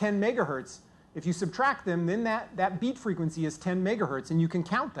differed by 10 megahertz. If you subtract them, then that beat frequency is 10 megahertz, and you can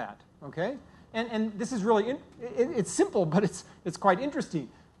count that, okay? And this is really, it's simple, but it's quite interesting.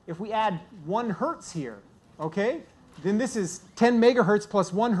 If we add 1 hertz here, okay, then this is 10 megahertz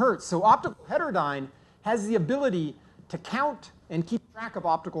plus 1 hertz. So optical heterodyne has the ability to count and keep track of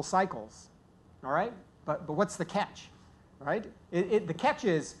optical cycles, all right? But what's the catch, right? The catch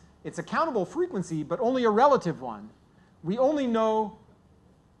is it's a countable frequency, but only a relative one. We only know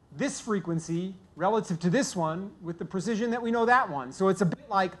this frequency relative to this one with the precision that we know that one. So it's a bit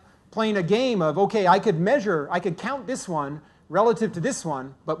like playing a game of, okay, I could count this one relative to this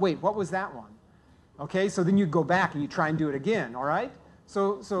one, but wait, what was that one? Okay, so then you go back and you try and do it again, all right?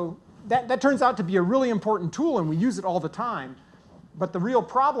 So that turns out to be a really important tool, and we use it all the time. But the real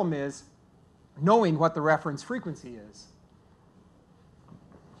problem is knowing what the reference frequency is.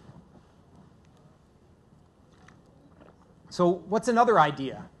 So what's another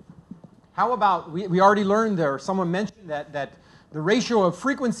idea? How about, we already learned there, someone mentioned that the ratio of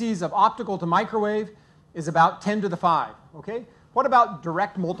frequencies of optical to microwave is about 10 to the 5, okay? What about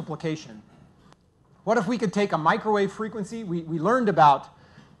direct multiplication? What if we could take a microwave frequency? We learned about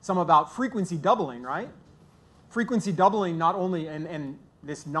frequency doubling, right? Frequency doubling not only, and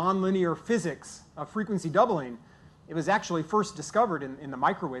this nonlinear physics of frequency doubling, it was actually first discovered in the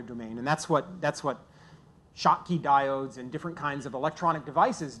microwave domain, and that's what Schottky diodes and different kinds of electronic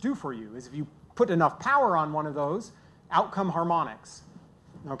devices do for you, is if you put enough power on one of those, out come harmonics.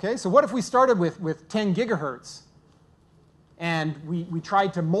 Okay, so what if we started with 10 gigahertz and we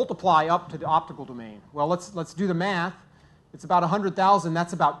tried to multiply up to the optical domain? Well, let's do the math. It's about 100,000.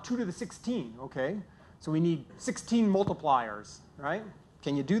 That's about 2 to the 16, okay? So we need 16 multipliers, right?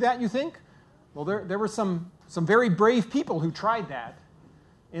 Can you do that, you think? Well, there were some very brave people who tried that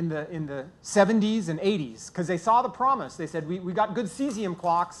in the 70s and 80s, because they saw the promise. They said, we got good cesium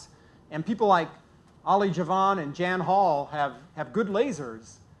clocks, and people like Ali Javan and Jan Hall have good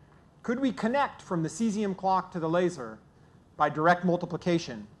lasers. Could we connect from the cesium clock to the laser by direct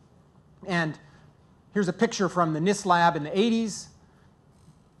multiplication? And here's a picture from the NIST lab in the 80s.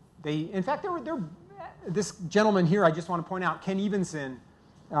 In fact, this gentleman here, I just want to point out, Ken Evenson,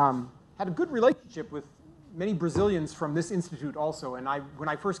 had a good relationship with many Brazilians from this institute also. And when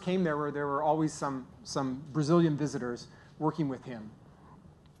I first came there were always some Brazilian visitors working with him.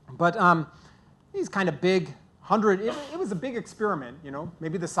 But he's kind of big, 100. It was a big experiment, you know,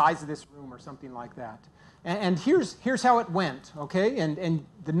 maybe the size of this room or something like that. And here's how it went, okay? And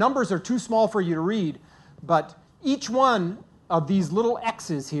the numbers are too small for you to read, but each one of these little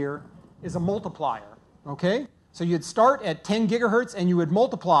X's here is a multiplier, okay? So you'd start at 10 gigahertz and you would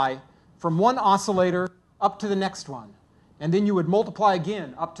multiply from one oscillator up to the next one. And then you would multiply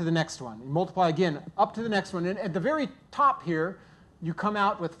again up to the next one, and multiply again up to the next one. And at the very top here, you come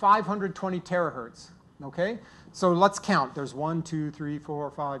out with 520 terahertz, okay? So let's count. There's 1, 2, 3,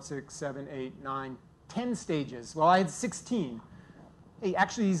 4, 5, 6, 7, 8, 9, 10 stages. Well, I had 16. Hey,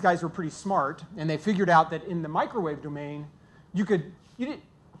 actually, these guys were pretty smart, and they figured out that in the microwave domain,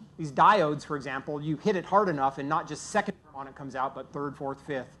 these diodes, for example, you hit it hard enough, and not just second harmonic comes out, but third, fourth,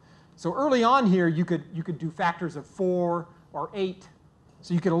 fifth. So early on here, you could do factors of 4 or 8.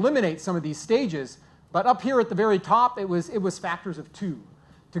 So you could eliminate some of these stages. But up here at the very top, it was factors of 2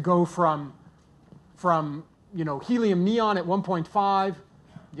 to go from helium neon at 1.5,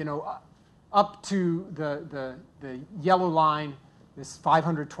 up to the yellow line, this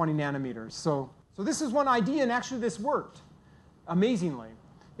 520 nanometers. So this is one idea, and actually this worked amazingly.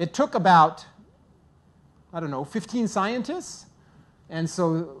 It took about, 15 scientists, and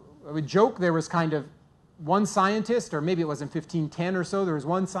so I would joke there was kind of one scientist, or maybe it wasn't 15, 10 or so. There was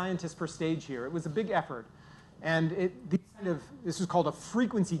one scientist per stage here. It was a big effort. And this was called a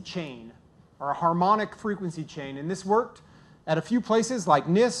frequency chain, or a harmonic frequency chain. And this worked at a few places like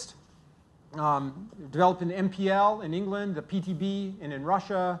NIST, developed in MPL in England, the PTB, and in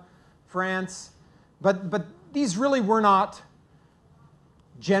Russia, France. But these really were not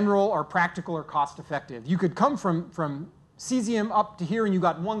general or practical or cost effective. You could come from cesium up to here and you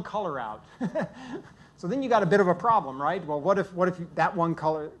got one color out. So then you got a bit of a problem, right? Well, what if that one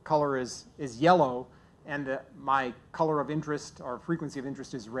color is yellow and my color of interest or frequency of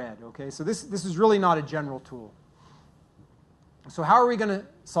interest is red, okay? So this is really not a general tool. So how are we going to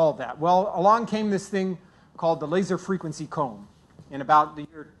solve that? Well, along came this thing called the laser frequency comb in about the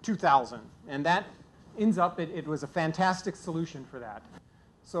year 2000. And that ends up, it was a fantastic solution for that.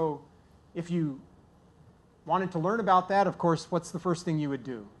 So if you wanted to learn about that, of course, what's the first thing you would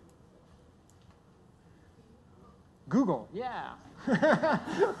do? Google, yeah.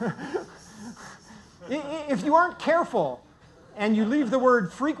 If you aren't careful and you leave the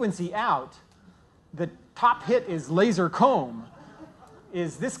word frequency out, the top hit is laser comb,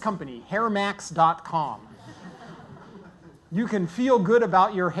 is this company, hairmax.com. You can feel good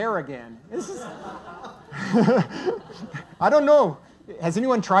about your hair again. This is I don't know. Has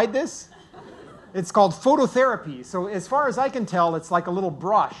anyone tried this? It's called phototherapy. So as far as I can tell, it's like a little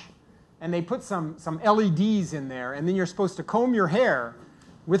brush. And they put some LEDs in there. And then you're supposed to comb your hair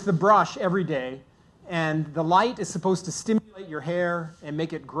with the brush every day. And the light is supposed to stimulate your hair and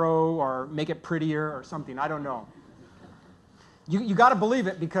make it grow or make it prettier or something. I don't know. You got to believe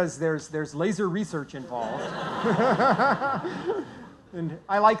it because there's laser research involved. And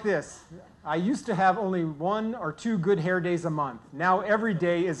I like this. I used to have only 1 or 2 good hair days a month. Now every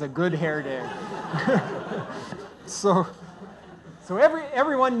day is a good hair day. So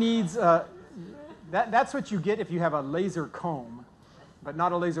everyone needs, that's what you get if you have a laser comb, but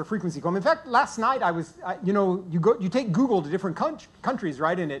not a laser frequency comb. In fact, last night you take Google to different countries,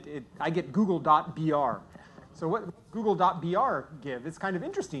 right? And I get google.br. So what google.br give? It's kind of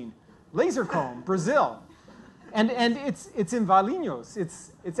interesting. Laser comb, Brazil. And it's in Valinhos.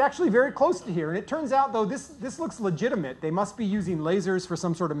 It's actually very close to here. And it turns out, though, this looks legitimate. They must be using lasers for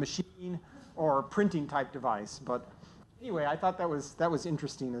some sort of machine or printing type device. But anyway, I thought that was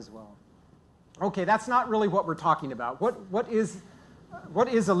interesting as well. Okay, that's not really what we're talking about. What is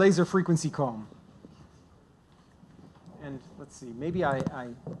a laser frequency comb? And let's see, maybe I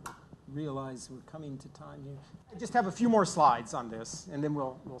realize we're coming to time here. I just have a few more slides on this, and then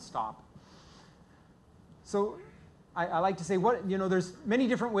we'll stop. So I like to say, there's many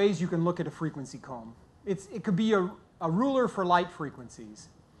different ways you can look at a frequency comb. It could be a ruler for light frequencies.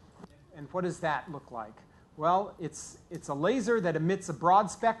 And what does that look like? Well, it's a laser that emits a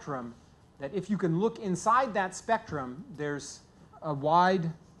broad spectrum that if you can look inside that spectrum, there's a wide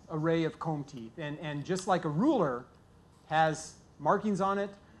array of comb teeth. And just like a ruler has markings on it,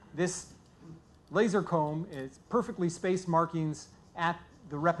 this laser comb is perfectly spaced markings at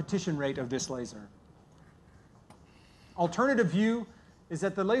the repetition rate of this laser. Alternative view is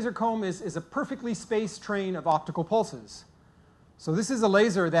that the laser comb is a perfectly spaced train of optical pulses. So this is a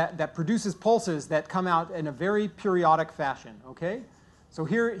laser that produces pulses that come out in a very periodic fashion, okay? So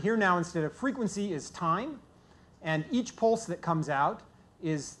here now, instead of frequency is time, and each pulse that comes out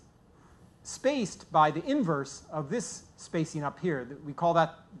is spaced by the inverse of this spacing up here. We call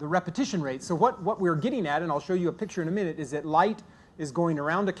that the repetition rate. So what we're getting at, and I'll show you a picture in a minute, is that light is going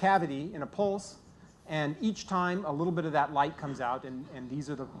around a cavity in a pulse, and each time a little bit of that light comes out, and these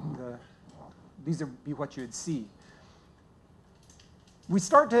are these would be what you would see. We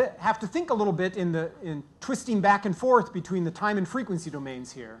start to have to think a little bit in twisting back and forth between the time and frequency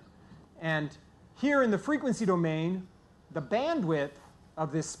domains here. And here in the frequency domain, the bandwidth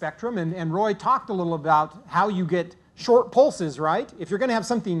of this spectrum, and Roy talked a little about how you get short pulses, right? If you're going to have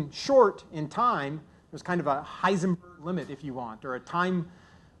something short in time, there's kind of a Heisenberg limit, if you want, or a time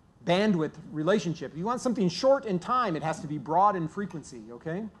bandwidth relationship. If you want something short in time, it has to be broad in frequency,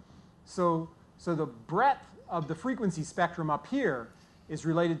 okay? So the breadth of the frequency spectrum up here is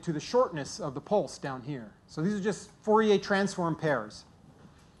related to the shortness of the pulse down here. So these are just Fourier transform pairs.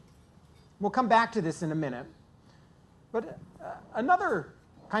 We'll come back to this in a minute. But another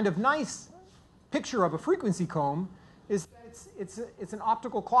kind of nice picture of a frequency comb is that it's an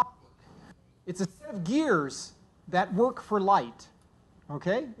optical clock. It's a set of gears that work for light.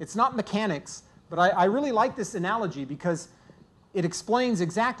 Okay? It's not mechanics, but I really like this analogy because it explains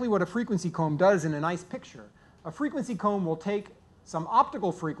exactly what a frequency comb does in a nice picture. A frequency comb will take some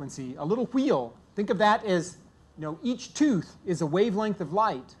optical frequency, a little wheel. Think of that as, each tooth is a wavelength of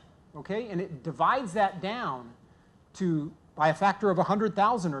light, okay? And it divides that down by a factor of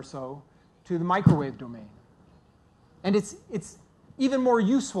 100,000 or so, to the microwave domain. And it's even more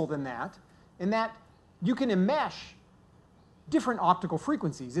useful than that, in that you can enmesh different optical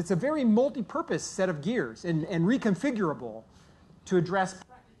frequencies. It's a very multi-purpose set of gears and reconfigurable to address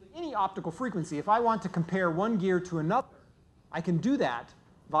practically any optical frequency. If I want to compare one gear to another, I can do that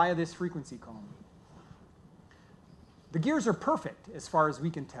via this frequency comb. The gears are perfect, as far as we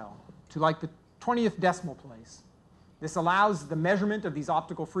can tell, to like the 20th decimal place. This allows the measurement of these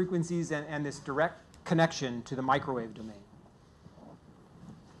optical frequencies and this direct connection to the microwave domain.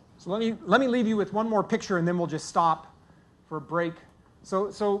 So let me leave you with one more picture, and then we'll just stop for a break.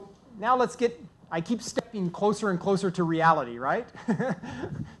 So now I keep stepping closer and closer to reality, right?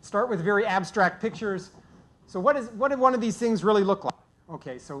 Start with very abstract pictures. So what did one of these things really look like?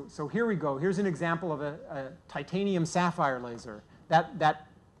 Okay, so here we go. Here's an example of a titanium sapphire laser. That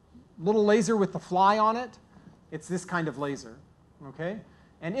little laser with the fly on it, it's this kind of laser, okay?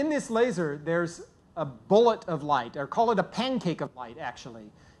 And in this laser, there's a bullet of light, or call it a pancake of light,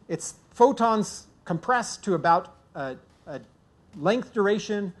 actually. It's photons compressed to about a length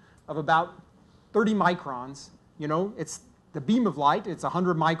duration of about 30 microns. You know, it's the beam of light. It's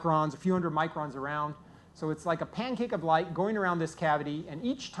 100 microns, a few hundred microns around. So it's like a pancake of light going around this cavity, and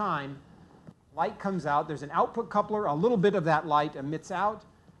each time light comes out, there's an output coupler, a little bit of that light emits out,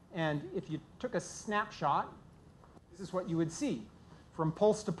 and if you took a snapshot, this is what you would see from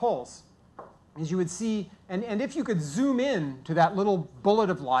pulse to pulse. Is you would see, and if you could zoom in to that little bullet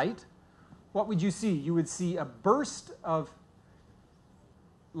of light, what would you see? You would see a burst of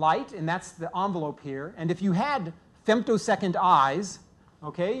light, and that's the envelope here, and if you had femtosecond eyes,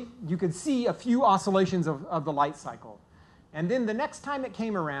 okay, you could see a few oscillations of the light cycle. And then the next time it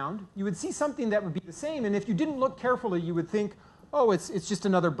came around, you would see something that would be the same, and if you didn't look carefully, you would think, oh, it's just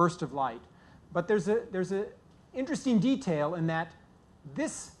another burst of light. But there's a interesting detail in that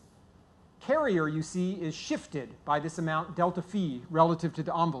this carrier, you see, is shifted by this amount, delta phi, relative to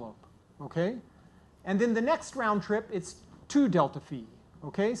the envelope, okay? And then the next round trip, it's 2 delta phi,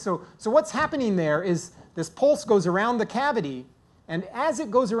 okay? So what's happening there is this pulse goes around the cavity, and as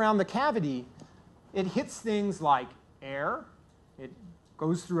it goes around the cavity, it hits things like air. It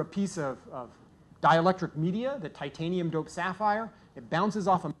goes through a piece of dielectric media, the titanium-doped sapphire. It bounces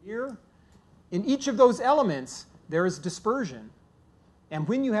off a mirror. In each of those elements, there is dispersion. And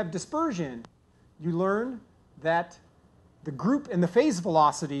when you have dispersion, you learn that the group and the phase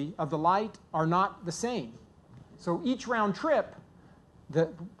velocity of the light are not the same. So each round trip,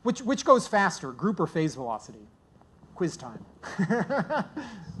 which goes faster, group or phase velocity? Quiz time.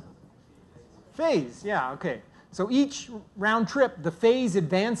 Phase, yeah, okay. So each round trip, the phase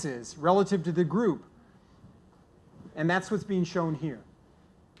advances relative to the group. And that's what's being shown here.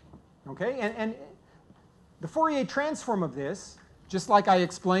 Okay, and the Fourier transform of this, just like I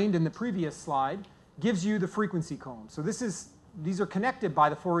explained in the previous slide, gives you the frequency comb. So these are connected by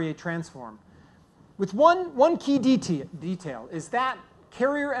the Fourier transform. With one key detail is that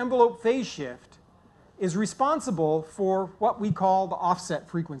carrier envelope phase shift is responsible for what we call the offset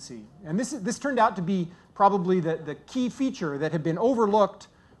frequency. And this turned out to be probably the key feature that had been overlooked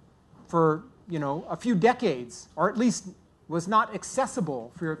for a few decades, or at least was not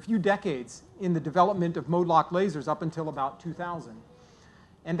accessible for a few decades in the development of mode-locked lasers up until about 2000.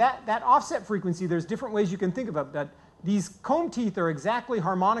 And that offset frequency, there's different ways you can think about that. These comb teeth are exactly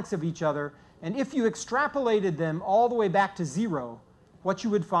harmonics of each other, and if you extrapolated them all the way back to 0, what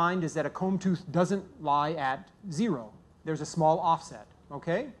you would find is that a comb tooth doesn't lie at 0. There's a small offset,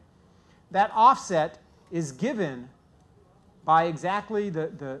 okay? That offset is given by exactly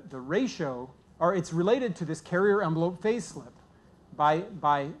the ratio, or it's related to this carrier envelope phase slip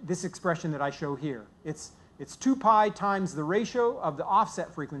by this expression that I show here. It's 2 pi times the ratio of the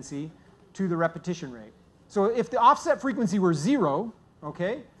offset frequency to the repetition rate. So if the offset frequency were 0,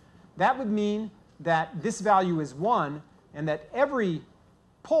 okay, that would mean that this value is 1, and that every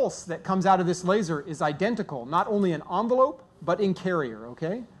pulse that comes out of this laser is identical, not only in envelope, but in carrier,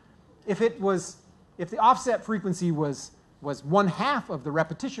 okay? If the offset frequency was 1/2 of the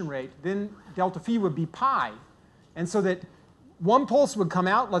repetition rate, then delta phi would be pi. And so that one pulse would come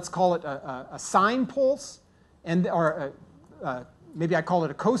out, let's call it a sine pulse, or maybe I call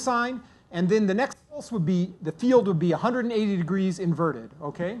it a cosine, and then the next pulse would be, the field would be 180 degrees inverted,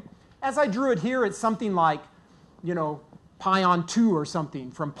 okay? As I drew it here, it's something like, pi on 2 or something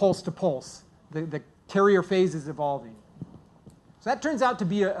from pulse to pulse. The carrier phase is evolving. So that turns out to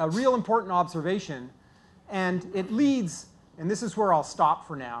be a real important observation, and it leads, and this is where I'll stop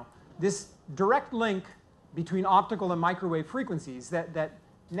for now, this direct link between optical and microwave frequencies, that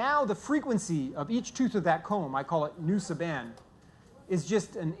now the frequency of each tooth of that comb, I call it nu sub n, is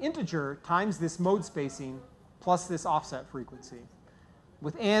just an integer times this mode spacing plus this offset frequency,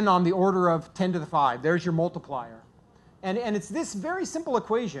 with n on the order of 10 to the 5. There's your multiplier. And it's this very simple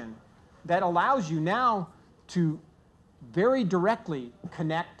equation that allows you now to very directly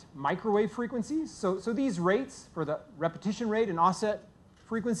connect microwave frequencies. So these rates for the repetition rate and offset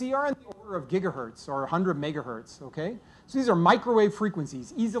frequency are in the order of gigahertz or 100 megahertz, okay? So these are microwave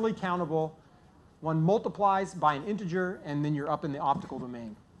frequencies, easily countable. One multiplies by an integer, and then you're up in the optical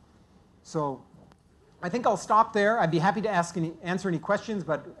domain. So I think I'll stop there. I'd be happy to answer any questions,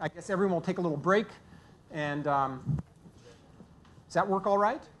 but I guess everyone will take a little break. And does that work all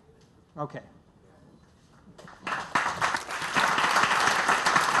right? Okay.